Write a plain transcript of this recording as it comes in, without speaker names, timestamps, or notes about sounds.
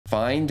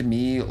Find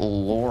me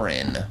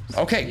Lauren.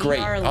 Okay, great.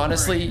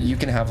 Honestly, you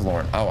can have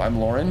Lauren. Oh, I'm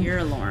Lauren?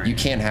 You're Lauren. You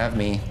can't have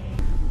me.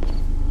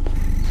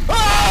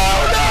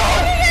 Oh,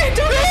 no!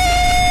 No!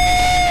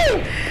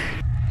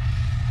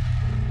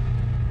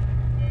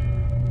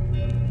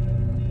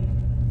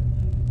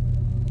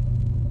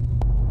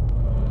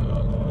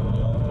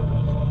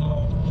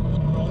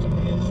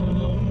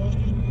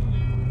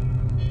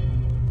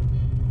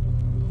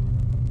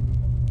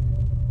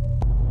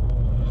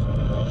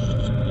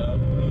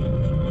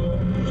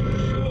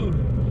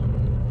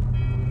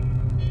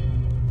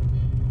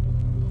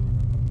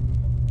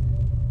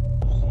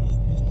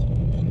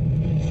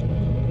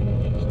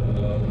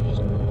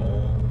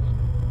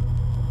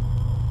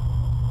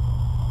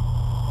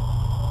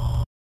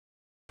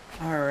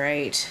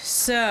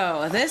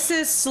 So this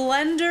is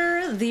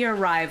Slender, the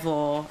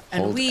Arrival,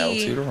 and Hold we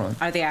L2 to run.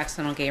 are the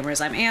Accidental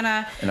Gamers. I'm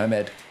Anna. And I'm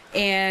Ed.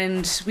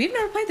 And we've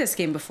never played this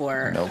game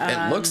before. Nope.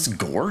 It looks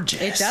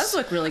gorgeous. It does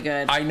look really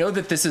good. I know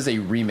that this is a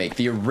remake.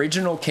 The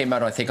original came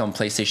out, I think, on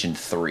PlayStation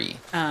 3.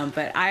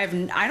 But I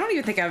don't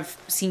even think I've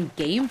seen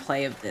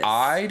gameplay of this.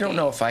 I don't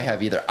know if I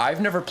have either. I've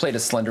never played a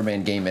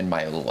Slenderman game in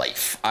my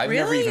life. I've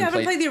really? never even You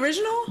haven't played the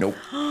original? Nope.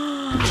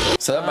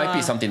 So that might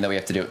be something that we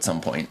have to do at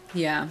some point.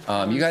 Yeah.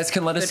 You guys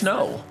can let us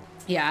know.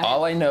 Yeah.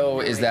 All I know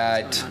is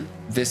that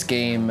this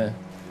game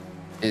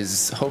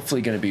is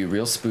hopefully going to be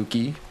real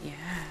spooky.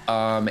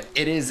 Yeah.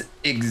 It is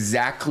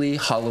exactly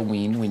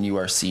Halloween when you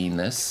are seeing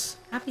this.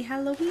 Happy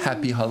Halloween.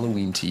 Happy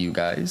Halloween to you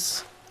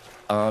guys.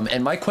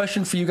 And my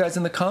question for you guys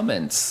in the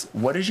comments,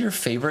 what is your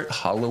favorite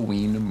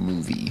Halloween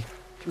movie?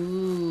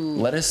 Ooh.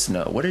 Let us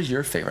know. What is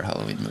your favorite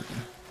Halloween movie?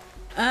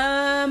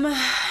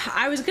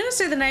 I was gonna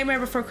say The Nightmare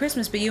Before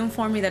Christmas, but you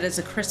informed me that it's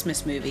a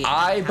Christmas movie.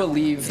 I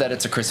believe that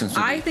it's a Christmas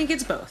movie. I think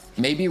it's both.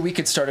 Maybe we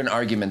could start an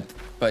argument,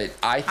 but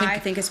I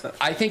think it's both.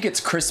 I think it's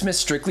Christmas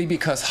strictly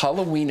because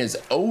Halloween is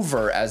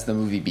over as the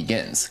movie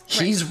begins.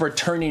 Right. He's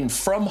returning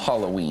from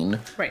Halloween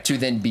to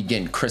then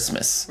begin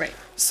Christmas. Right.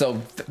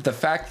 So the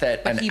fact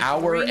that an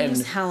hour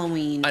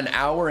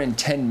and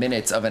 10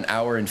 minutes of an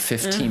hour and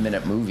 15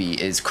 minute movie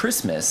is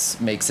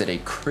Christmas makes it a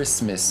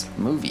Christmas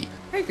movie.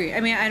 I agree. I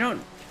mean, I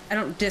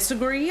don't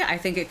disagree. I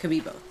think it could be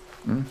both.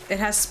 It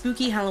has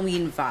spooky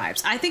Halloween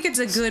vibes. I think it's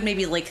a good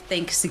maybe like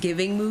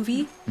Thanksgiving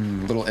movie.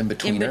 Little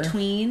in-betweener. In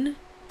between.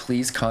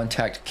 Please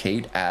contact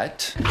Kate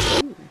at...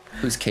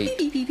 Who's Kate?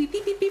 Beep, beep, beep,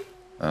 beep, beep, beep.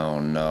 Oh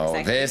no,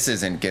 Exactly. this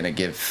isn't gonna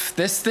give...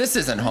 This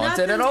isn't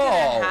haunted Nothing's at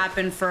all. Gonna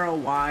happen for a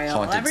while.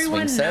 Haunted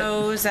Everyone swing set?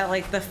 knows that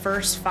like the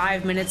first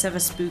 5 minutes of a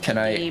spooky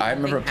game, I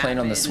remember playing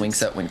on the happens. swing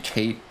set when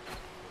Kate...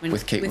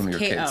 With Kate when we were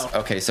kids. Oh,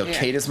 okay, so yeah.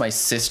 Kate is my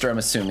sister, I'm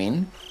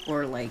assuming.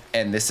 Or like...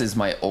 And this is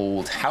my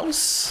old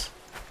house.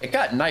 It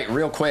got night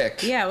real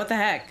quick. Yeah, what the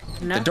heck?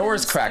 The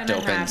door's cracked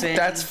open.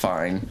 That's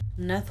fine.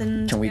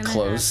 Nothing. Can we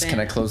close?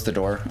 Can I close the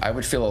door? I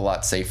would feel a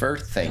lot safer.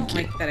 Thank you.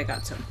 I don't like that it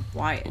got so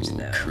quiet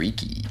though.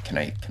 Creaky. Can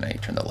I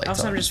turn the lights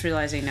also, on? I'm just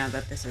realizing now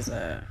that this is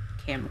a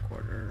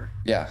camcorder.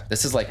 Yeah,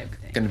 this is like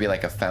going to be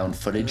like a found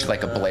footage,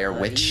 like a Blair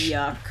Witch.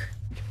 Yuck.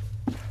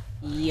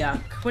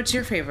 Yuck. What's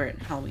your favorite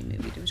Halloween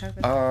movie? Did we talk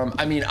about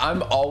that? I mean,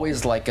 I'm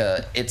always like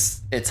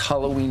it's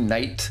Halloween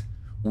night.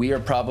 We are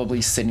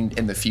probably sitting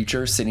in the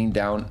future, sitting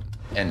down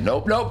and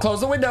nope, close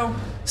the window.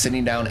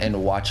 Sitting down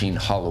and watching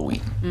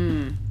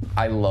Halloween.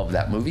 I love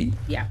that movie.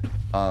 Yeah.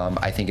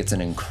 I think it's an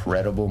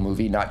incredible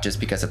movie, not just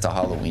because it's a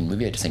Halloween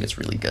movie. I just think it's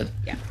really good.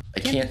 Yeah.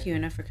 Thank you,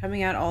 Anna, for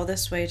coming out all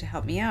this way to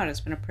help me out.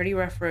 It's been a pretty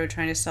rough road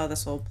trying to sell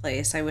this old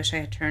place. I wish I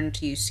had turned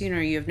to you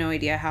sooner. You have no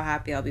idea how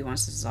happy I'll be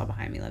once this is all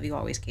behind me. Love you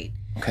always, Kate.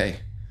 Okay.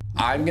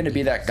 I'm going to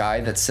be that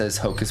guy that says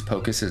Hocus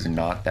Pocus is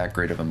not that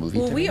great of a movie.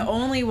 Well, we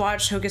only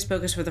watched Hocus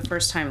Pocus for the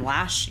first time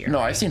last year. No,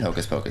 I've seen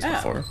Hocus Pocus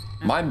before.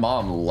 My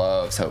mom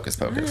loves Hocus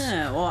Pocus.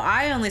 Well,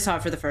 I only saw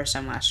it for the first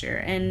time last year.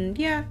 And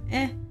yeah,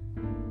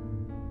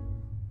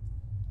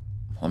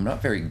 I'm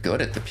not very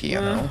good at the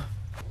piano.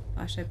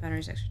 Flashlight,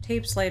 batteries, extra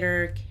tapes,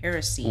 lighter,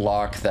 kerosene.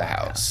 Lock the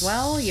house.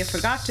 Well, you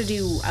forgot to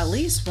do at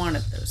least one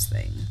of those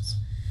things.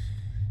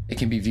 It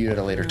can be viewed at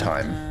a later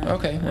time.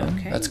 Okay, well,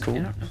 that's cool. I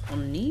don't know if we'll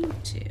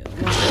need to.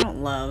 Well, I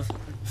don't love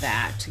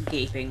that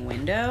gaping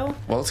window.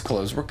 Well, it's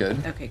closed. We're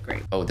good. Okay,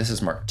 great. Oh, this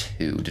is marked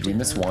 2. Did we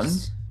miss 1?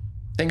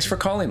 Thanks for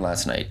calling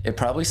last night. It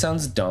probably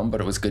sounds dumb,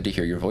 but it was good to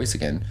hear your voice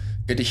again.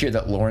 Good to hear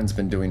that Lauren's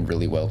been doing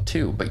really well,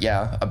 too. But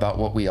yeah, about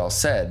what we all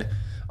said,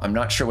 I'm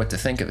not sure what to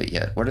think of it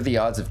yet. What are the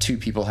odds of 2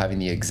 people having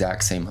the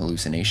exact same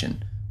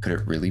hallucination? Could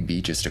it really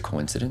be just a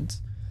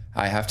coincidence?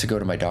 I have to go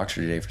to my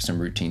doctor today for some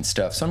routine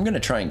stuff, so I'm going to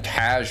try and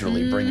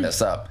casually bring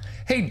this up.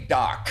 Hey,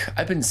 Doc,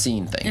 I've been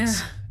seeing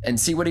things. And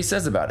see what he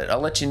says about it. I'll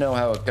let you know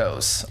how it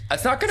goes.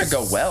 It's not going to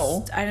go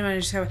well. I don't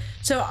understand.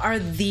 So are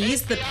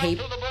these the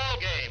pages?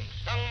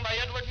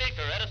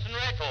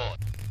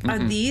 Are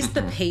these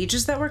the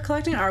pages that we're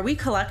collecting? Are we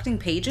collecting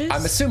pages?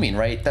 I'm assuming,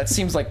 right? That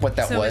seems like what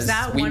that was. So is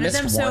that we one of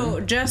them? missed So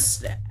one.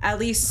 just at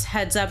least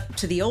heads up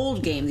to the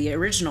old game, the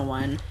original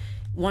one.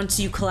 Once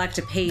you collect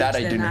a page, that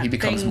I do know, he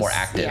becomes more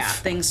active. Yeah,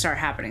 things start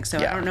happening. So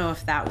I don't know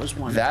if that was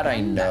one. That of I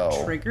them know.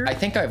 That triggered. I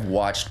think I've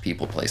watched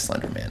people play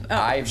Slenderman. Oh,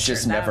 I've sure.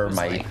 just That never was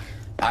like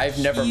I've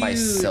never huge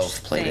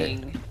myself played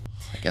thing.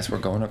 it. Guess we're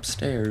going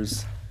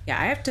upstairs. Yeah,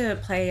 I have to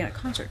play at a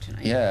concert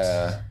tonight.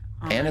 Yeah.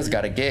 Anna's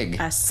got a gig.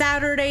 A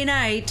Saturday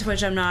night,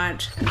 which I'm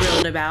not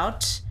thrilled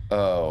about.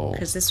 Oh.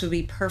 Because this would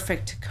be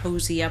perfect to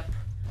cozy up.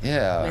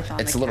 Yeah. With on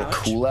It's the a little couch.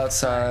 cool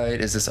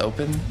outside. Is this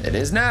open? It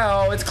is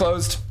now. It's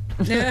closed.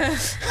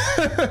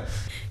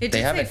 It did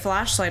say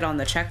flashlight on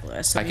the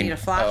checklist. So we need a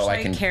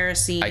flashlight,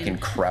 kerosene. I can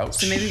crouch.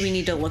 So maybe we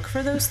need to look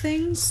for those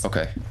things.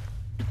 Okay.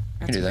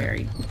 That's do that.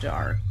 very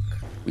dark.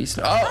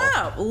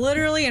 Oh,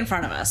 Literally in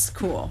front of us.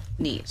 Cool.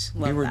 Neat.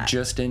 Love we were that.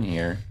 just in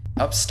here.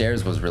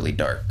 Upstairs was really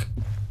dark.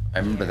 I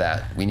remember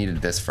that. We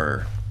needed this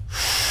for...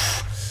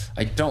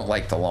 I don't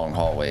like the long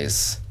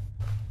hallways.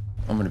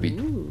 I'm gonna be...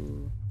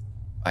 Ooh.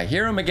 I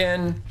hear him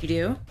again. You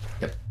do?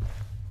 Yep.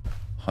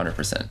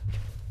 100%.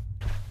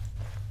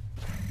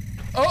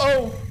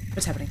 Uh-oh!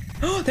 What's happening?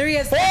 Oh, there he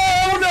is.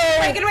 Oh,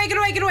 no! Get away, get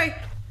away, get away.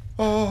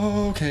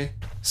 Oh, okay.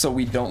 So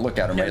we don't look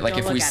at him, No, right? Like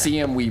if don't we look at see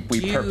him, we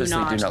Do purposely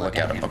not do not look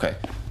at him. Okay.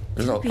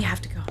 There's no... We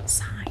have to go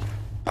outside.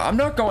 I'm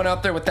not going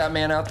out there with that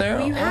man out there.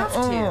 Well, you have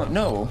to.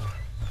 No.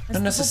 That's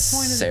Not the whole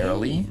point of the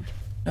necessarily. game.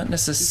 Not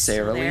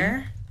necessarily. He's still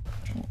there?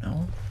 I don't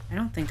know. I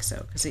don't think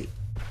so, because yeah,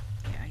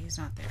 he's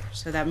not there.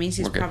 So that means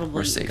he's We're good. We're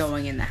probably safe.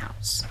 going in the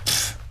house.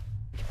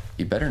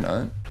 He better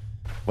not.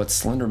 What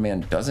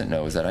Slenderman doesn't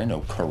know is that I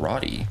know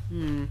karate.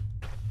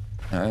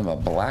 I'm a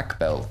black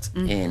belt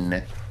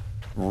in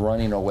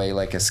running away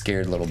like a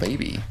scared little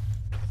baby.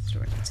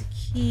 Store needs a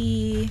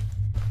key.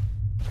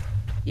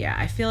 Yeah,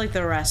 I feel like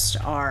the rest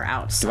are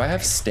outside. Do I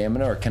have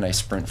stamina or can I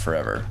sprint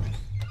forever?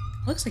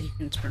 Looks like you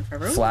can sprint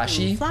forever. Ooh,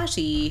 Flashy?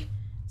 Flashy.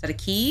 Is that a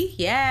key?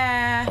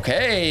 Yeah.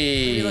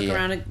 Okay. Maybe look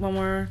around one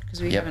more,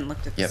 because we Yep, haven't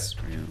looked at this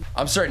room.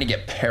 I'm starting to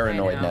get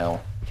paranoid I know.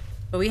 now.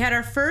 But we had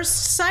our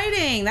first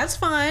sighting. That's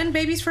fun.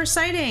 Baby's first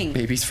sighting.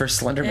 Baby's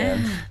first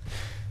Slenderman.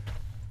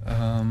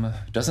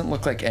 Doesn't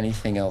look like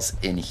anything else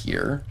in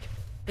here.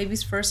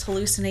 Baby's first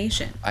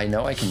hallucination. I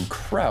know I can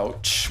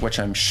crouch, which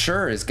I'm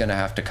sure is gonna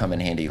have to come in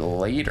handy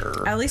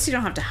later. At least you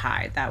don't have to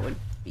hide. That would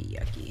be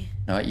yucky.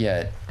 Not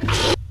yet.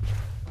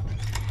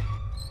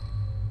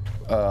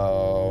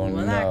 Oh,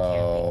 Well, that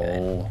can't be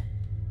no.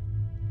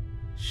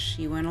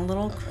 She went a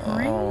little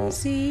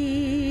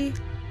crazy.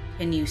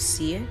 Can you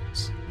see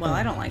it? Well,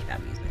 I don't like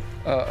that music.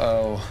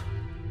 Uh-oh.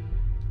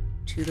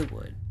 To the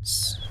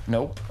woods.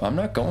 Nope, I'm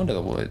not going to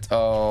the woods.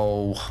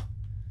 Oh,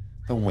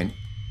 the wind.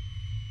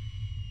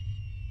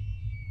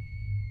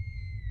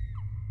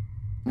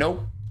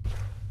 Nope.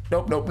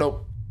 Nope, nope,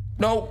 nope.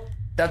 Nope.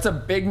 That's a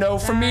big no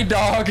from me,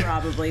 dog.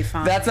 Probably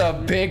fine. That's a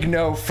big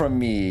no from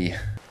me.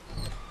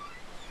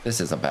 This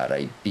is a bad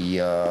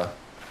idea.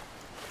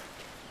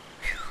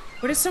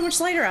 But it's so much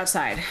lighter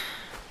outside.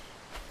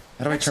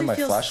 How do I turn my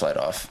feels- flashlight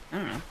off? I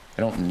don't know.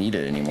 I don't need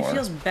it anymore. It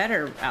feels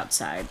better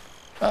outside.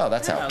 Oh,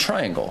 that's Oh. out.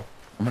 Triangle.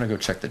 I'm gonna go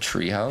check the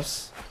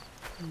treehouse,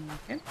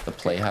 Okay. the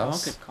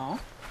playhouse. Good call.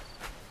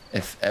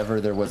 If ever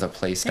there was a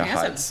place to Dang,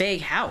 hide, that's a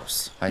big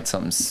house. hide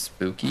something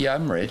spooky,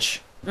 I'm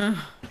rich.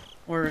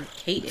 Or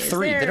Kate is.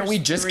 3. Didn't we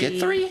just get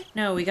 3?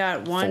 No, we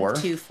got 1, 4?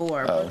 2,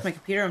 4. Oh. Both my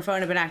computer and phone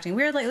have been acting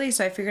weird lately,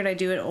 so I figured I'd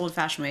do it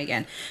old-fashioned way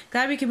again.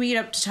 Glad we can meet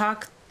up to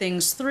talk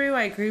things through.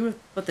 I agree with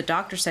what the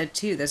doctor said,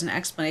 too. There's an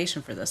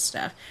explanation for this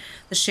stuff.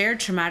 The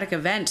shared traumatic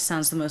event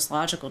sounds the most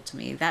logical to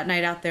me. That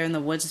night out there in the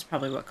woods is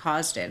probably what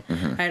caused it.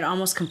 I had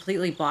almost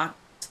completely blocked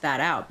that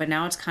out, but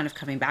now it's kind of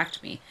coming back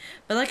to me.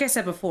 But like I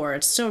said before,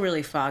 it's still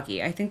really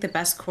foggy. I think the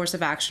best course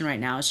of action right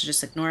now is to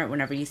just ignore it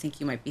whenever you think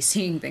you might be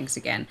seeing things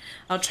again.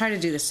 I'll try to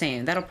do the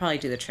same. That'll probably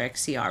do the trick.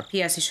 CR.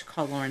 P.S. You should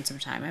call Lauren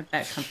sometime. I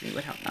bet company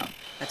would help out.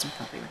 Bet some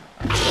company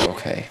would help out.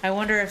 Okay. I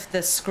wonder if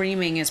the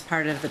screaming is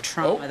part of the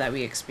trauma that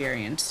we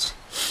experienced.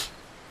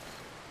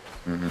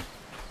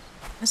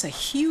 That's a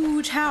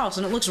huge house,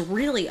 and it looks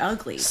really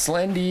ugly.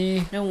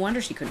 Slendy. No wonder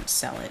she couldn't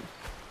sell it.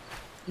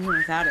 Even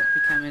without it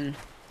becoming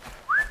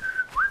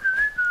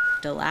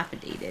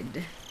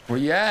dilapidated. Where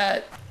you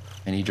at?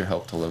 I need your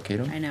help to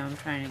locate him. I know, I'm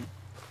trying to...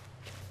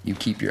 You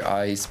keep your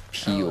eyes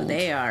peeled. Oh,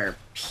 they are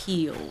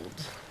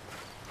peeled.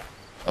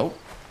 Oh.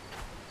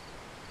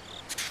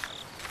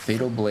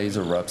 Fatal blaze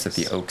erupts at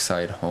the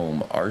Oakside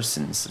home.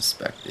 Arson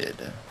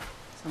suspected.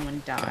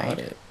 Someone died. Got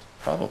it.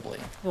 Probably.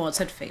 Well, it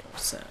said fatal,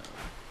 so...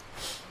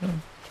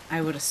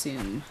 I would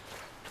assume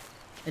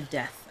a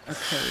death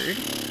occurred.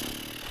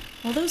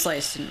 Well, those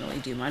lights didn't really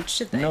do much,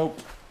 did they? Nope.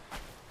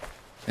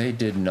 They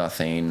did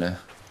nothing.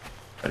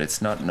 But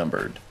it's not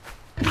numbered.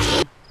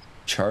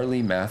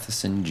 Charlie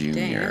Matheson Jr.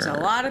 Dang, there's a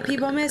lot of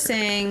people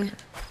missing.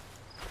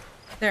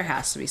 There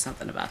has to be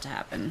something about to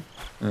happen.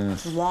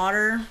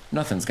 Water.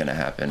 Nothing's gonna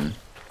happen.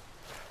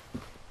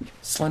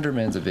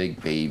 Slenderman's a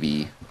big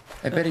baby.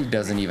 I bet he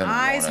doesn't even want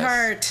Eyes us.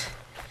 hurt.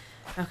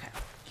 Okay.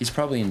 He's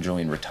probably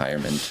enjoying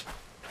retirement.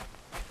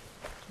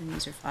 Can you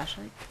use your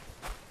flashlight?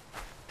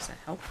 Does that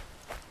help?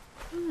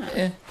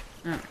 Eh.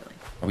 Not really.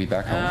 Are we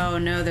back home? Oh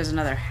no, there's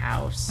another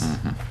house.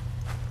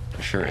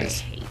 There sure I is.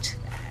 hate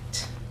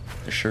that.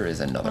 There sure is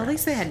another. Well, at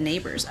least they had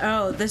neighbors.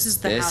 Oh, this is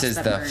the house This is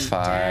that the burned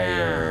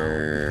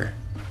fire.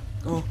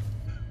 down. Oh.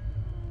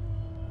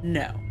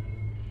 No.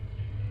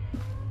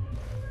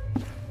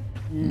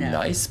 No.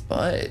 Nice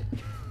butt.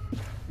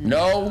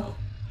 No.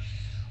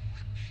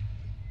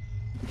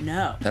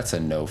 No. That's a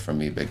no from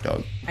me, big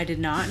dog. I did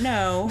not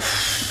know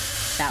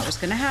that was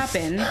gonna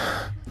happen.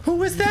 Who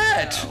was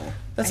that? No.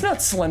 That's not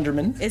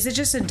Slenderman. Is it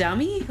just a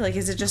dummy? Like,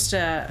 is it just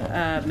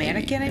a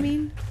mannequin, maybe. I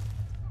mean?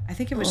 I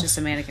think it was just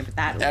a mannequin, but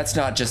That's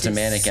not just a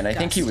mannequin. I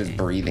think he was disgusting.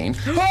 breathing.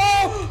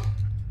 Oh!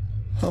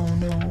 Oh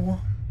no.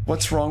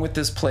 What's wrong with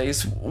this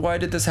place? Why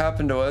did this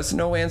happen to us?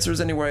 No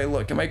answers anywhere I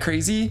look. Am I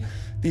crazy?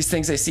 These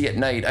things I see at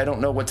night, I don't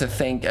know what to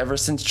think. Ever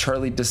since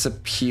Charlie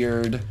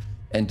disappeared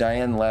and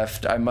Diane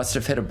left, I must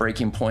have hit a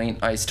breaking point.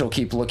 I still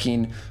keep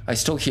looking. I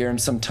still hear him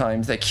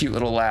sometimes, that cute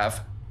little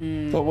laugh.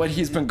 But what,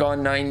 he's been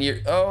gone 9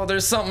 years. Oh,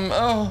 there's something.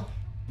 Oh,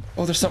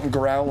 there's something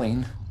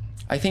growling.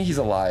 I think he's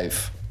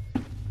alive.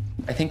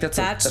 I think that's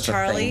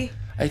Charlie. a thing.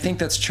 I think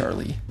that's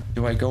Charlie.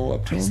 Do I go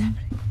up to him?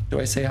 Do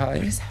I say hi?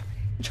 What is happening?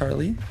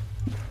 Charlie?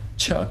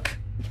 Chuck?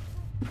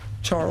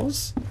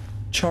 Charles?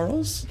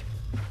 Charles?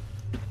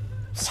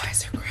 Why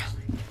is there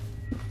growling?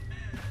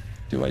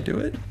 Do I do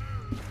it?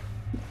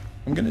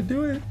 I'm gonna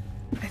do it.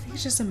 I think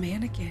it's just a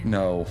mannequin.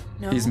 No.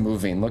 He's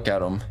moving. Look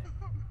at him.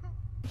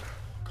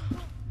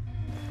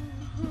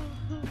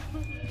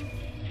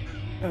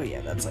 Oh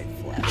yeah, that's like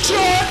flesh.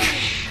 Chuck!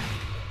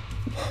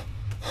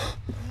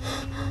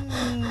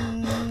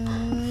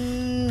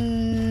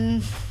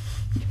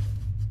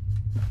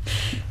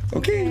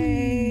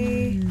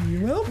 Okay.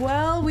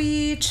 Well,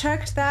 we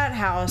checked that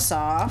house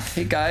off.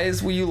 Hey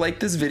guys, will you like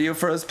this video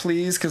for us,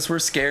 please? Because we're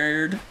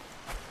scared.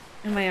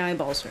 And my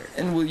eyeballs hurt.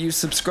 And will you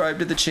subscribe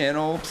to the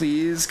channel,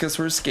 please? Because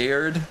we're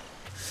scared.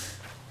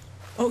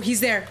 Oh,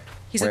 he's there.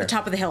 He's Where? at the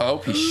top of the hill. Oh,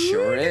 he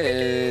sure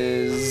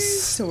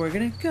is. So we're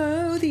gonna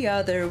go the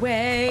other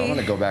way. I want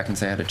to go back and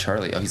say hi to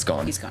Charlie. Oh, he's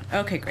gone. He's gone.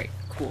 Okay, great.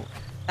 Cool.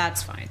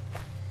 That's fine.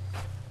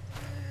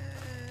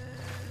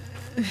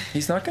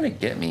 He's not gonna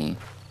get me.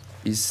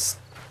 He's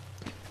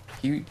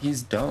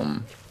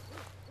dumb.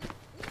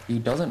 He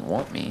doesn't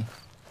want me.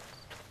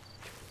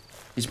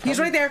 He's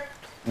right there.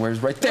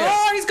 Where's right there?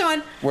 Oh, he's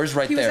gone. Where's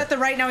right He there? was at the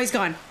right, now he's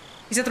gone.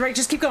 He's at the right.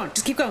 Just keep going.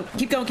 Just keep going.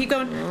 Keep going. Keep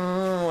going.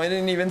 Oh, I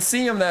didn't even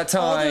see him that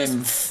All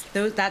time.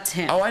 those, that's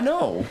him. Oh, I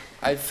know.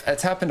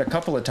 It's happened a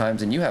couple of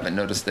times and you haven't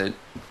noticed it.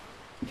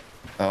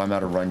 Oh, I'm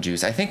out of run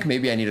juice. I think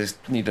maybe I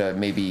need to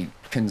maybe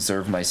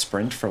conserve my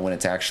sprint for when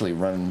it's actually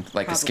run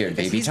like Probably, a scared 'cause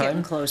baby he's time.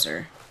 getting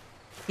closer.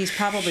 He's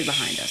probably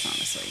behind us,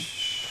 honestly.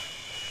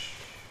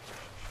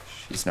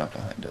 He's not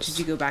behind us. Did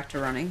you go back to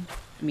running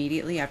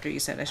immediately after you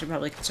said I should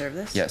probably conserve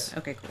this? Yes.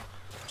 Okay, cool.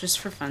 Just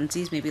for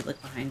funsies, maybe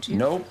look behind you.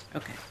 Nope.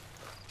 Okay.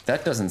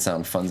 That doesn't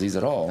sound funsies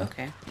at all.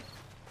 Okay.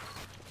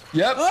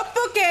 Yep.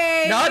 Oh,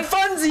 okay. Not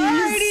funsies.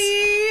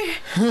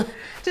 Alrighty.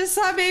 Just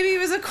thought maybe it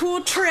was a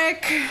cool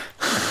trick.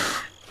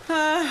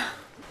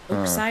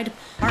 Oakside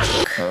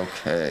Park.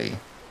 Okay.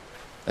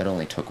 That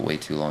only took way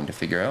too long to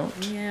figure out.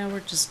 Yeah, we're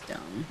just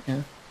dumb.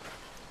 Yeah.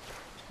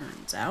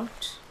 Turns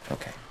out.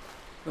 Okay.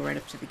 Go right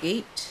up to the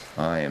gate.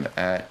 I am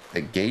at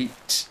the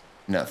gate.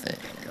 Nothing.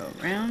 Go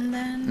around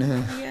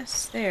then.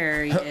 Yes,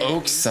 there he is.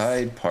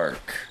 Oakside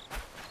Park.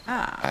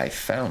 Ah, I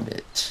found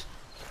it.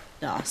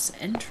 DOS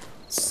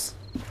entrance.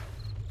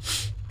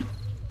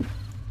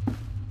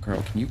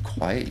 Girl, can you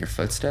quiet your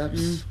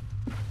footsteps?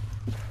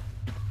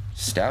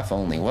 Staff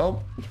only.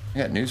 Well, I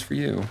got news for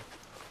you.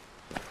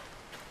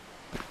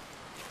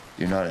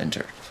 Do not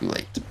enter. Too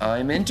late.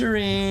 I'm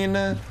entering.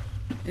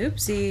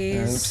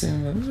 Oopsies.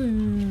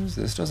 Oopsies.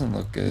 This doesn't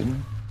look good.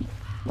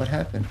 What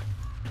happened?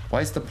 Why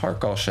is the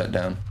park all shut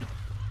down?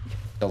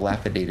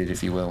 Dilapidated,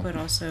 if you will. But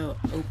also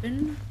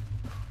open.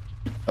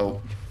 Oh,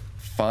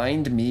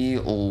 find me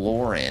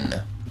Lauren.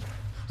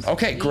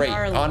 Okay, We great.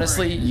 are Lauren.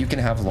 Honestly, you can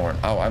have Lauren.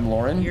 Oh, I'm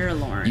Lauren? You're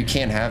Lauren. You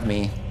can't have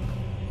me.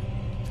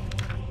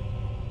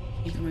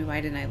 He told me,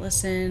 why didn't I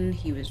listen?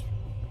 He was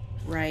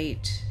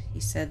right. He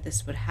said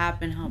this would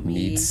happen. Help me.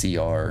 Need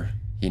CR.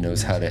 He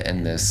knows how to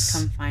end this.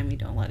 Come find me.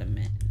 Don't let him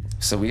in.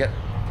 So we got...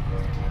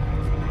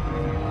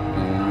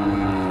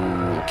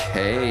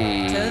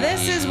 Okay. So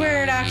this is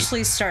where it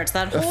actually starts.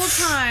 That whole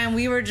time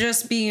we were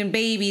just being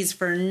babies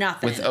for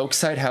nothing. With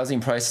Oakside housing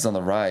prices on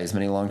the rise,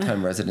 many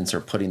longtime residents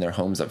are putting their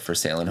homes up for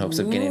sale in hopes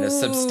of gaining a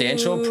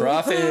substantial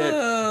profit.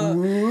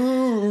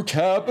 Ooh,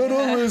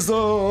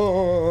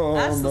 capitalism.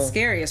 That's the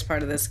scariest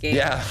part of this game.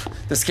 Yeah,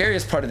 the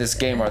scariest part of this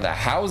game are the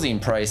housing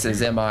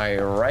prices, am I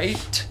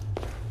right?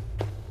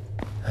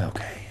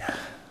 Okay,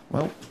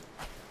 well,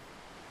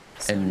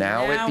 and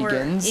now it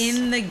begins. We're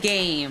in the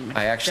game.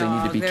 I actually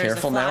need to be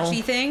careful now. There's a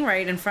flashy thing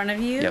right in front of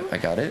you. Yep, I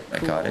got it, I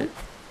got it.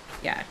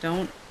 Yeah,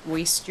 don't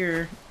waste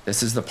your...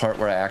 This is the part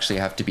where I actually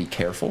have to be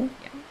careful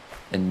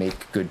and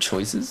make good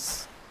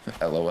choices.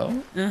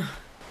 LOL. Ugh.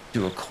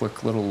 Do a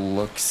quick little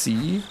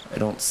look-see. I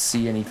don't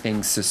see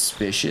anything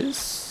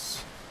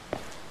suspicious.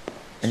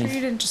 Sure you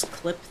didn't just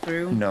clip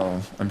through?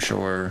 No, I'm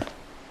sure.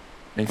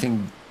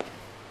 Anything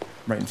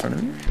right in front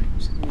of you?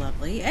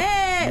 Lovely.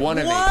 Hey! One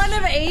of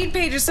 8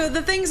 pages. So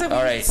the things that we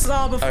All right.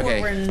 saw before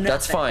Okay, were nothing.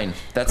 that's fine.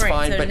 That's Great.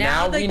 fine. So But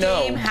now the we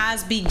know. game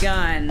has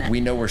begun. We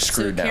know we're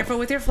screwed So now. careful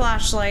with your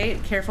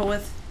flashlight. Careful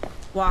with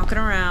walking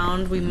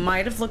around. We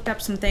might have looked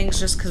up some things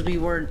just because we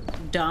were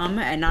dumb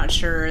and not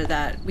sure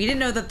that we didn't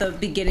know that the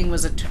beginning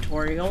was a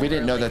tutorial. We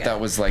didn't know that that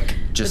was like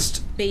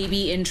just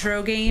baby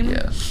intro game.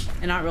 Yeah.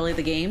 And not really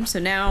the game. So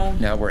now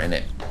we're in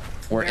it.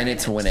 We're in it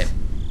to win it.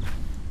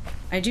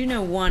 I do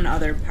know one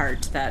other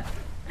part that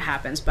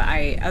happens, but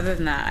other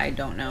than that, I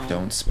don't know.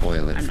 Don't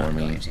spoil it for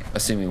me.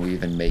 Assuming we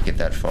even make it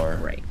that far.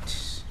 Right.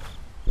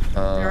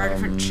 There are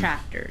different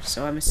chapters,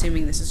 so I'm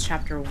assuming this is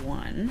chapter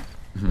 1.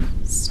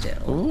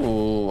 Still.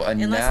 Ooh, a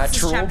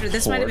Unless natural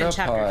this might have been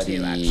chapter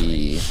 2,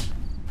 actually.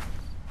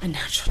 A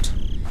natural.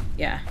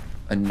 Yeah.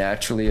 A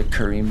naturally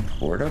occurring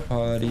porta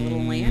potty. Little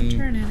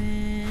lantern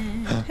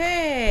in it.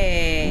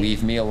 Hey.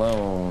 Leave me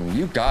alone.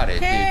 You got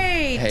it,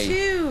 hey, dude. Hey,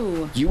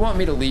 2. You want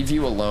me to leave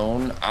you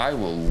alone? I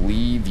will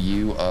leave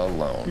you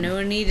alone.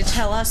 No need to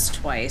tell us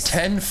twice.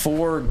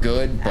 10-4,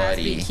 good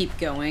buddy. As we keep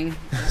going.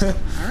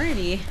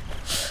 Alrighty.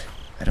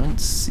 I don't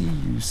see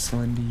you,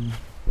 Slendy.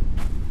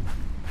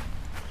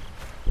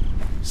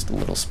 Just a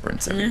little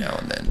sprints every now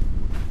and then.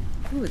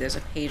 Ooh, there's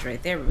a page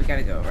right there, but we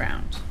gotta go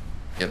around.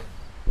 Yep.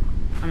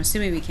 I'm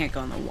assuming we can't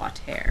go in the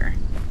water.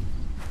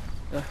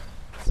 Ugh,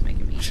 it's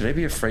making me Should I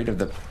be afraid of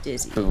the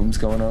dizzy. booms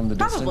going on in the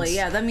distance? Probably,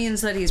 yeah. That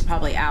means that he's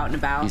probably out and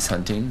about. He's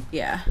hunting?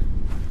 Yeah.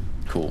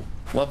 Cool.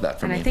 Love that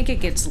for me. And I think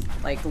it gets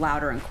like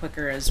louder and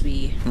quicker as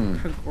we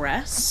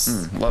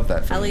progress. Love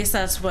that for me. At least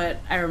that's what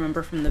I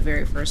remember from the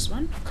very first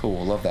one.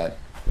 Cool. Love that.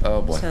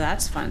 Oh boy. So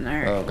that's fun. All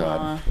right. Oh,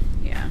 God.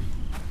 Yeah.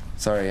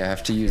 Sorry, I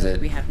have to use it.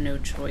 We have no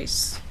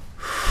choice.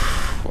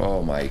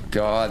 Oh my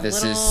God,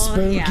 this is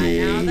spooky.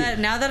 Yeah,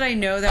 now that I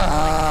know that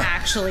we're like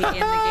actually in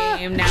the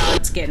game, now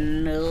it's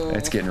getting...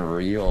 It's getting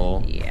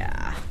real.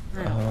 Yeah.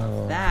 I don't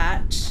love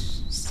that.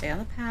 Stay on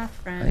the path,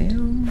 friend. I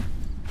am.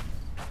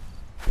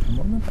 I'm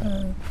on the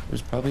path.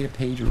 There's probably a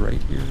page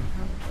right here.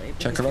 Probably.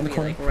 Check around the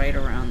corner. Like right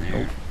around there.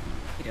 Nope.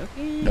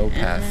 Okey-dokey. No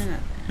path.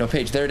 No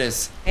page. There it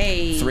is.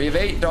 Hey. 3 of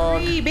 8,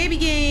 dog. 3, baby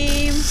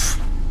game.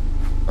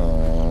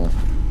 Oh.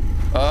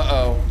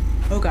 Uh-oh.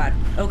 Oh God.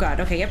 Oh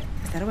God. Okay, yep.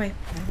 Put that away.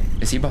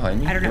 Is he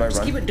behind me? I don't know. Do Just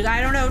run? keep it. I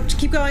don't know. Just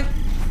keep going.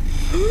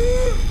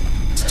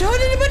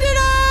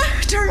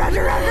 Turn around.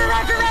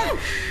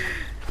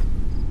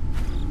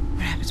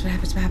 What happens? What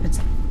happens?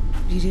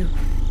 What do you do?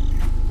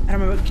 I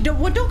don't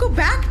remember. Don't go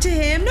back to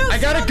him. No. I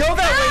gotta go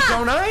that way,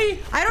 don't I?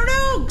 I don't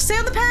know. Stay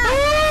on the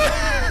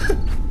path.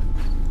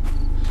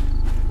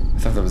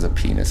 I thought that was a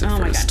penis at first.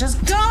 Oh my God.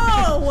 Just go.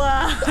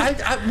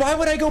 Why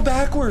would I go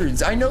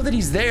backwards? I know that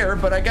he's there,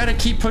 but I gotta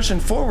keep pushing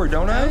forward,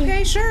 don't I?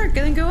 Okay, sure.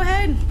 Then go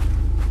ahead.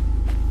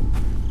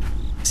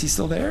 Is he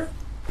still there?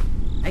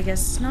 I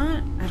guess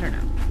not. I don't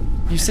know.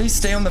 You say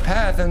stay on the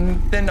path,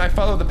 and then I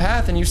follow the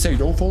path, and you say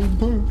don't follow the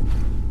path.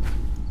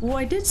 Well,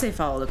 I did say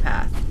follow the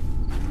path.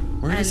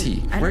 Where is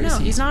he? I Where don't know. is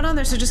he? He's not on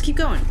there, so just keep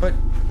going. But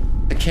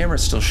the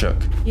camera's still shook.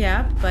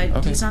 Yeah, but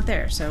Okay. he's not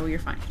there, so you're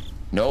fine.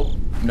 Nope.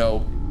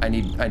 I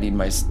need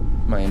my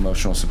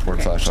emotional support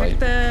Okay, flashlight.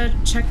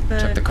 Check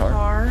the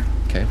car.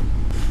 Okay.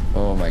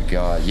 Oh my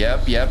God.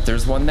 Yep.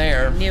 There's one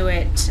there. I knew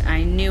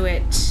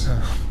it.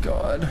 Oh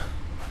God.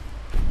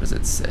 What does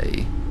it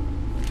say?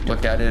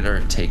 Look at it or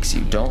it takes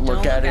you. Don't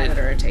look at it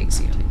or it takes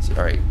you.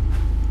 All right.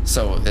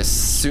 So as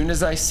soon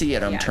as I see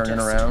it, I'm turning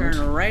just around.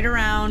 Turn right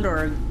around,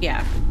 or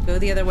go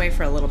the other way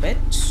for a little bit.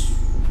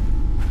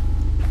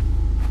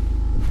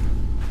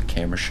 The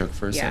camera shook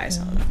for a second. Yeah, I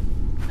saw that.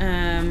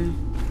 I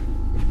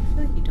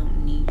feel like you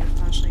don't need your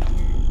flashlight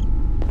here.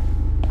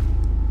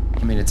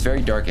 I mean, it's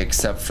very dark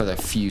except for the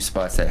few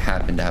spots that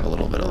happen to have a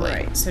little bit of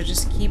light. Right. So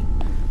just keep.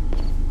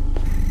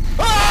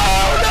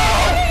 Oh no!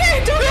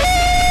 No!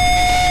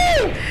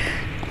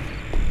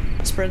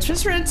 Sprint.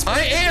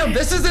 I am.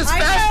 This is as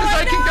fast as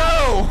I can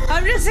go.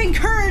 I'm just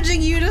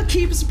encouraging you to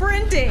keep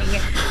sprinting,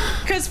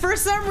 because for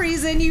some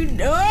reason you.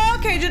 Oh,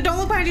 okay, just don't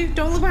look behind you.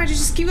 Don't look behind you.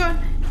 Just keep going.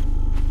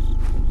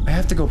 I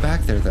have to go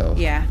back there though.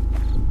 Yeah.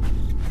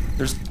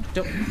 There's.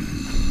 Don't.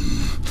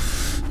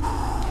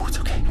 It's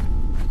okay.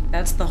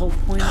 That's the whole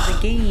point of the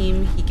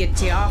game. He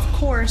gets you off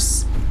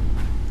course.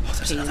 Oh,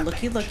 there's another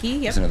Looky. page.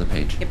 Yep. There's another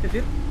page.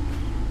 Yep.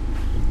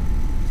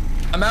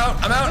 I'm out.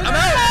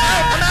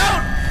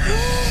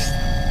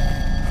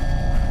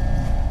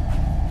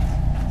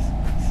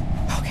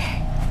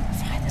 Okay.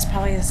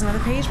 Fine. There's another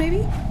page,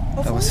 maybe.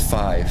 Hopefully. That was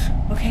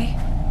 5. Okay.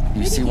 Do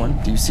you see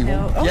one? Do you see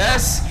No. one? Oh,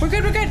 yes. We're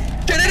good. Get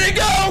it and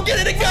go. Get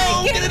it and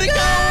go. Get it and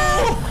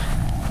go.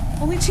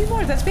 Only 2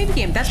 more. That's baby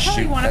game. That's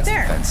probably one up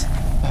there. The fence.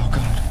 Oh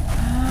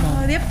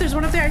God. Yep. There's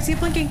one up there. I see it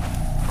blinking.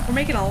 We're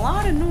making a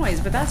lot of noise,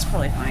 but that's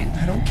probably fine.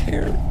 I don't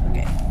care.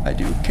 Okay. I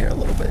do care a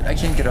little bit. I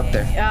can't get up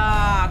there.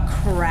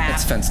 Ah, crap.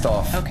 It's fenced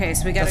off. Okay,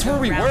 so we gotta That's go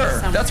where we around were.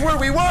 somewhere. That's where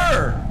we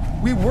were.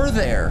 We were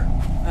there.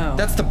 Oh.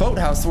 That's the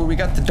boathouse where we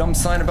got the dumb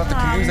sign about the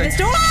canoes. this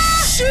door.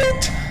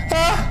 Shoot!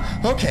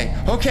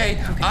 Okay.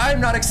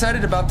 I'm not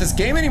excited about this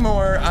game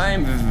anymore.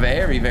 I'm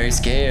very, very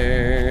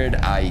scared.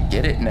 I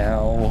get it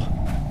now.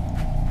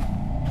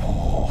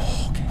 Oh,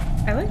 okay.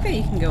 I like that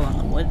you can go in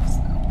the woods,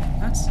 though.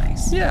 That's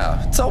nice.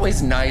 Yeah, it's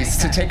always nice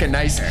to take a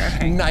nice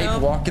night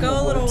walk in the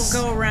woods.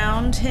 Go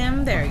around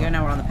him. There you go.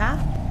 Now we're on the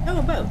path. Oh,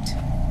 a boat.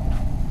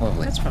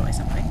 Lovely. That's probably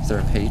something. Is there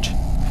a page?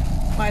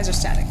 Why is there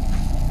static?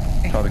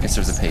 Probably because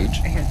there's a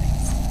page. I hear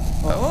things.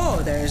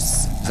 Oh, there's.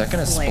 Is that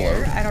gonna flare?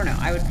 explode? I don't know.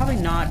 I would probably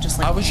not just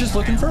like. I was just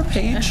looking for a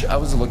page. I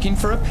was looking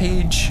for a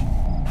page.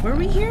 Were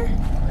we here?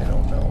 I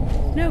don't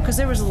know. No, because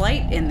there was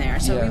light in there,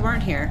 so Yeah. we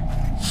weren't here.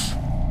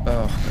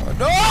 Oh god.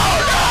 No!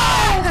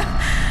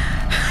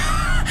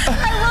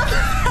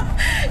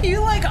 You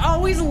like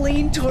always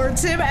lean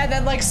towards him and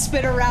then like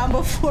spin around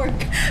before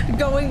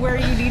going where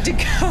you need to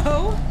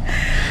go.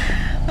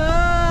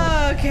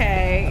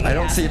 Okay. I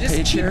don't see a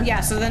page here.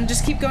 Yeah, so then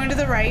just keep going to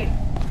the right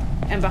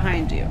and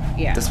behind you.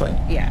 Yeah. This way?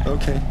 Yeah.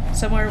 Okay.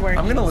 Somewhere where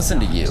I'm gonna listen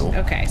to you.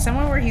 Okay,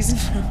 somewhere where he's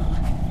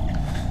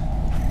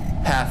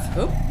Path.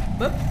 Oop,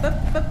 boop,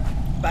 boop, boop.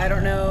 I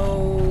don't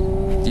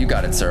know. You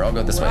got it, sir. I'll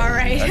go this way. All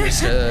right.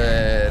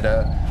 Understood.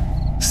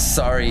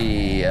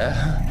 Sorry.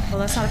 Well,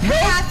 that's not a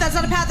path. That's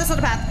not a path. That's not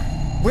a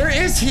path. Where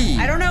is he?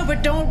 I don't know,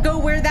 but don't go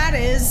where that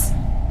is.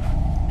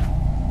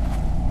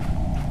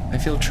 I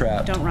feel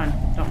trapped. Don't run.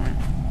 Don't run.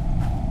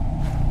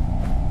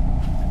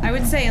 I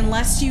would say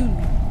unless you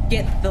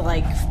get the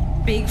like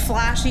big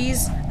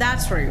flashies,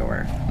 that's where you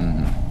were.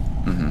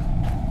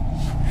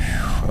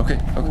 Okay.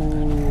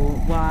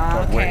 Ooh,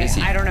 wow. Okay. Where is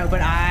he? I don't know,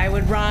 but I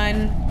would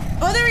run.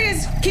 Oh, there he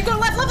is. Keep going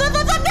left, left, left,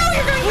 left, left. No,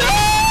 you're going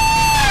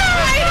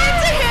right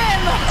into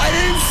him. I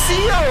didn't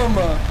see him.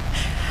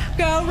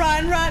 Go,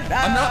 run, run.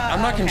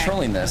 I'm not okay.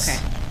 controlling this. Okay.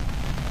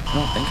 I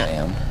don't think I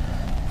am.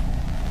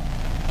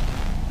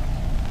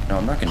 No,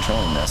 I'm not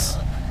controlling this.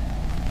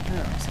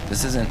 Oh, so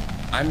This isn't.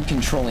 I'm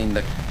controlling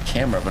the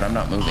camera, but I'm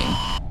not moving.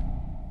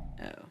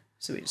 Oh,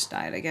 so we just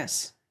died, I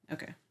guess.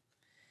 Okay.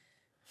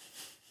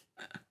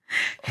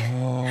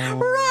 Oh.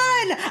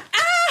 Run!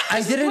 Ah!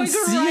 I didn't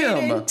see him.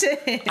 Into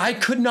him. I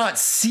could not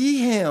see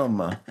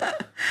him.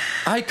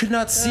 I could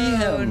not see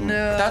him.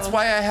 No. That's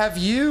why I have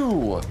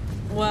you.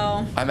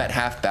 Well, I'm at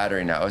half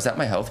battery now. Is that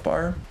my health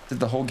bar? Did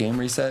the whole game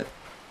reset?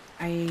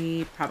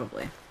 I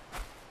probably.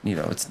 You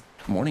know, it's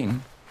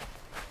morning.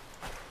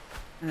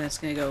 And it's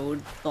gonna go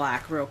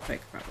black real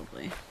quick,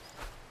 probably.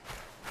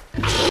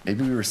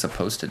 Maybe we were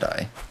supposed to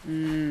die.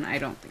 I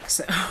don't think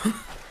so. I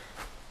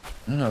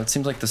don't know. It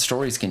seems like the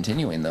story's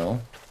continuing,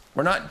 though.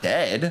 We're not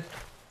dead.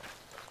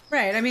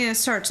 Right, I mean, it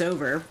starts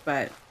over,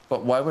 but...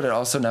 But why would it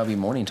also now be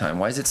morning time?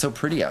 Why is it so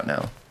pretty out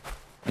now?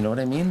 You know what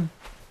I mean?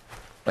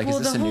 Like, well,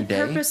 is this a new day?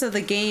 the whole purpose of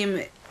the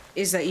game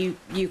is that you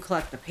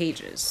collect the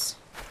pages.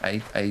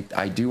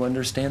 I do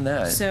understand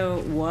that.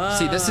 So, whoa.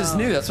 See, this is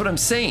new. That's what I'm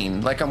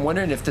saying. Like, I'm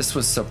wondering if this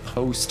was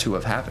supposed to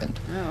have happened.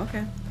 Oh,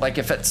 okay. Like,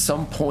 if at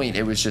some point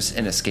it was just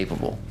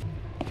inescapable.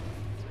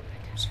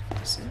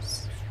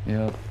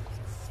 Yep.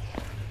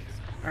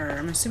 Or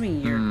I'm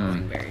assuming you're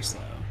going very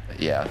slow.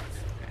 Yeah.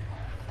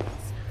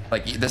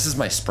 Like, this is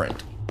my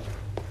sprint.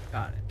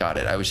 Got it. Got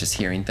it. I was just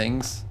hearing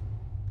things.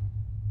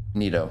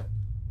 Neato.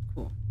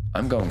 Cool.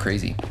 I'm going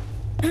crazy.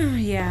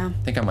 Yeah.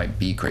 I think I might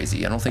be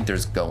crazy. I don't think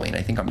there's going.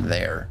 I think I'm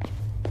there.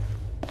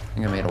 I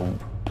think I made a...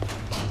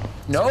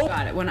 Nope.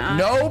 Got it.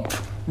 Nope.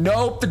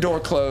 Nope. The door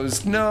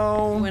closed.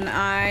 No. When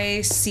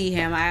I see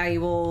him, I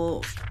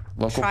will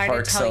Local try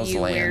park to tell sells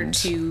you where land.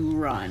 to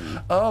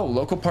run. Oh,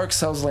 local park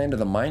sells land to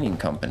the mining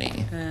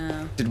company.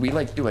 Did we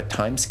like do a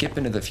time skip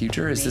into the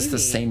future? Is this the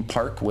Maybe. same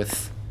park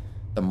with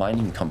the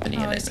mining company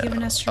in it He's now?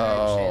 giving us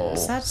directions.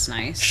 Oh. That's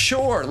nice.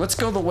 Sure, let's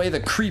go the way the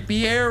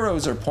creepy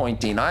arrows are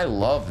pointing. I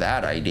love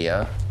that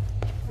idea.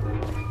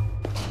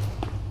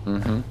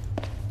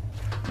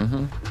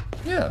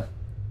 Yeah,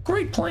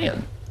 great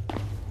plan.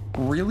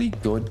 Really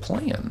good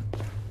plan.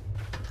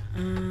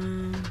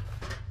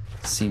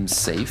 Seems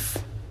safe.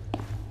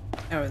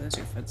 Oh, are those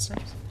your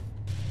footsteps?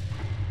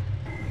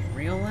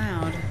 Real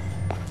loud.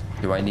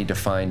 Do I need to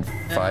find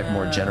 5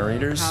 more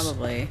generators?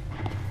 Probably.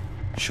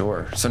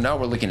 Sure. So now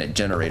we're looking at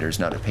generators,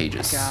 not at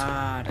pages.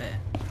 Got it.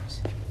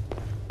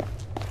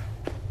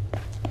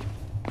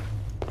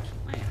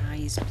 My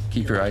eyes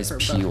Keep your peeled eyes for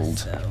peeled.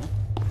 Both, though.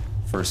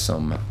 For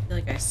some... I feel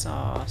like I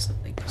saw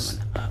something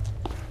coming up.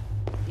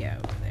 Yeah,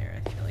 over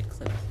there. I feel like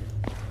clipped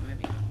through.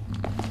 Maybe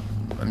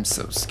not. I'm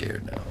so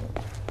scared now.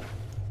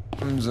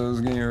 I'm so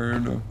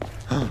scared.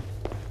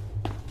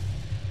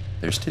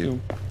 There's 2.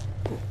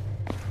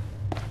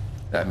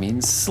 That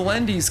means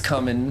Slendy's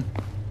coming.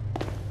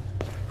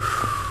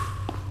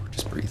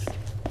 Just breathe.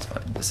 It's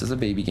fine. This is a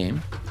baby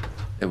game.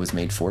 It was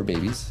made for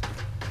babies.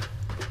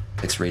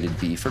 It's rated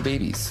B for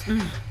babies.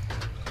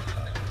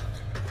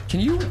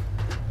 Can you...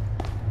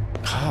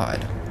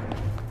 God.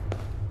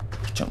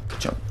 Chunk,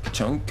 chunk,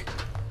 chunk.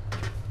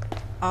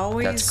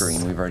 Always. That's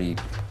green. We've already...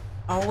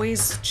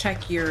 Always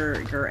check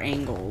your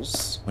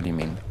angles. What do you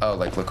mean? Oh,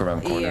 like look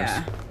around corners?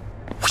 Yeah.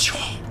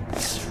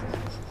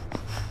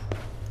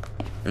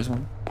 There's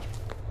one.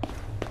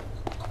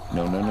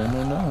 No, no, no,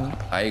 no, no.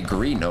 I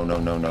agree. No, no,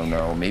 no, no,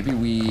 no. Maybe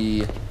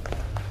we...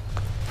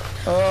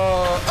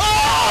 Oh!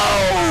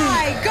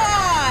 My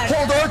God!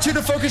 Hold R2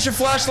 to focus your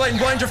flashlight and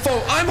blind your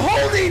foe. I'm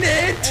holding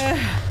it!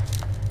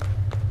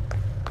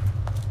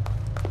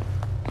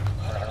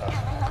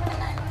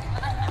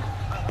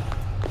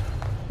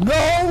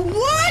 No!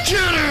 What?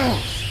 Get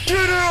out!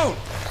 Get out!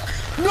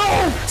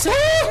 No! So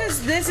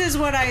this is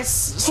what I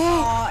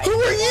saw. Who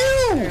are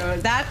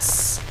you?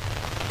 That's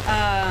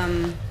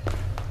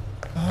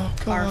Oh,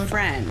 God. our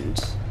friend.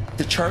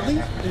 The Charlie?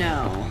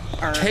 No.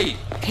 Kate.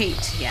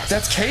 Kate, yes.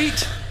 That's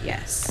Kate?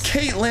 Yes.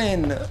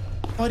 Caitlin.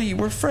 Buddy,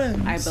 we're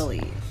friends. I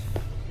believe.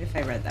 If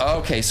I read that.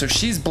 Okay, so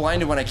she's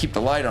blinded when I keep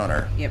the light on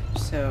her. Yep,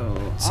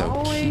 so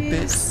keep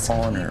it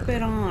on her. Keep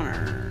it on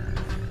her.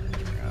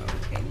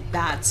 Okay,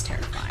 that's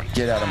terrifying.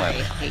 Get out of my... I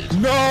hate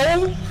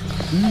No!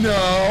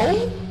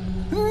 No!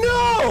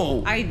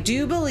 No! I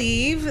do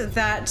believe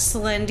that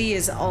Slendy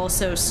is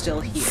also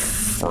still here.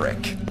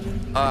 Frick.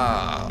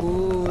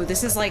 Ooh,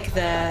 this is like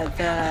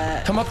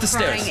the Come up the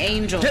crying stairs.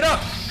 angel. Get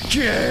up!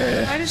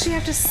 Yeah! Why does she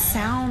have to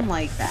sound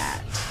like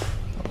that?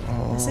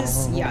 This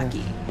is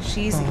yucky.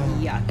 She's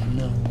yucky.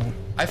 No.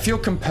 I feel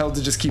compelled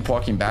to just keep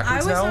walking I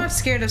backwards was now. not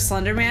scared of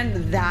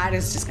Slenderman. That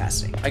is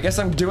disgusting. I guess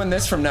I'm doing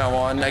this from now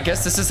on. I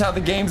guess this is how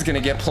the game's gonna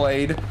get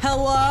played.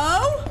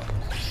 Hello?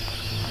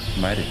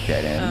 Might have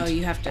dead end. Oh,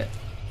 you have to.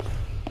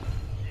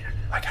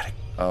 I gotta.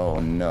 Oh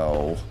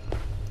no.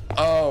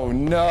 Oh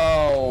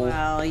no.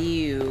 Well,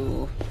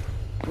 you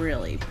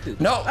really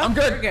pooped. No, Oh, I'm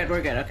good. We're good.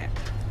 We're good. Okay.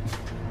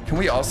 Can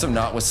we also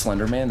not with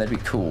Slenderman? That'd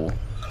be cool.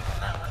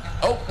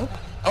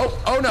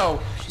 Oh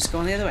no. She's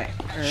going the other way.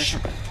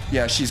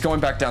 Yeah, she's going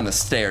back down the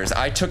stairs.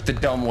 I took the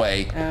dumb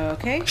way.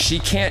 Okay. She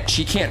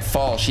can't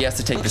fall. She has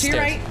to take Look the to your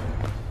stairs. right.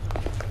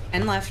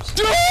 And left.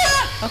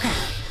 Okay.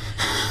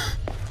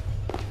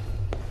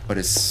 But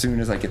as soon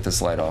as I get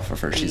this light off of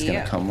her, she's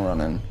gonna come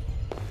running.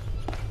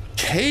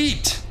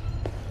 Kate!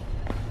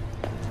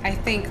 I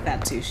think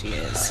that's who she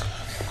is.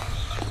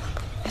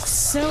 It's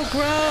so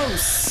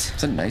gross.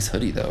 It's a nice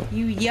hoodie though.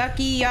 You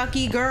yucky,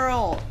 yucky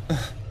girl. Her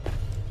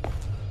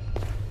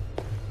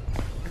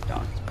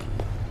dog's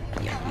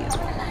being yucky as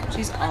well.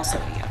 She's also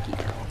a yucky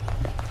girl.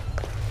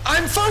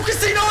 I'm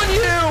focusing on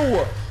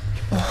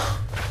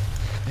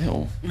you!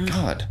 Ew.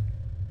 God.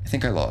 I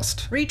think I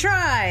lost.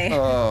 Retry.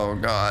 Oh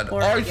God.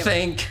 Or I give-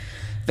 think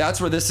that's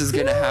where this is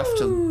gonna have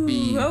to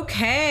be.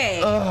 Okay.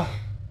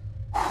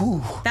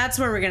 Whew. That's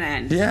where we're gonna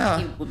end. Yeah.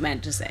 He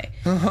meant to say.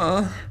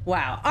 Wow.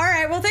 All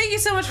right. Well, thank you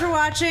so much for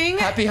watching.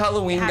 Happy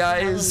Halloween, Happy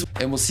guys. Halloween.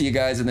 And we'll see you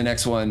guys in the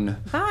next one.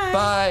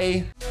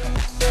 Bye.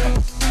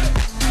 Bye.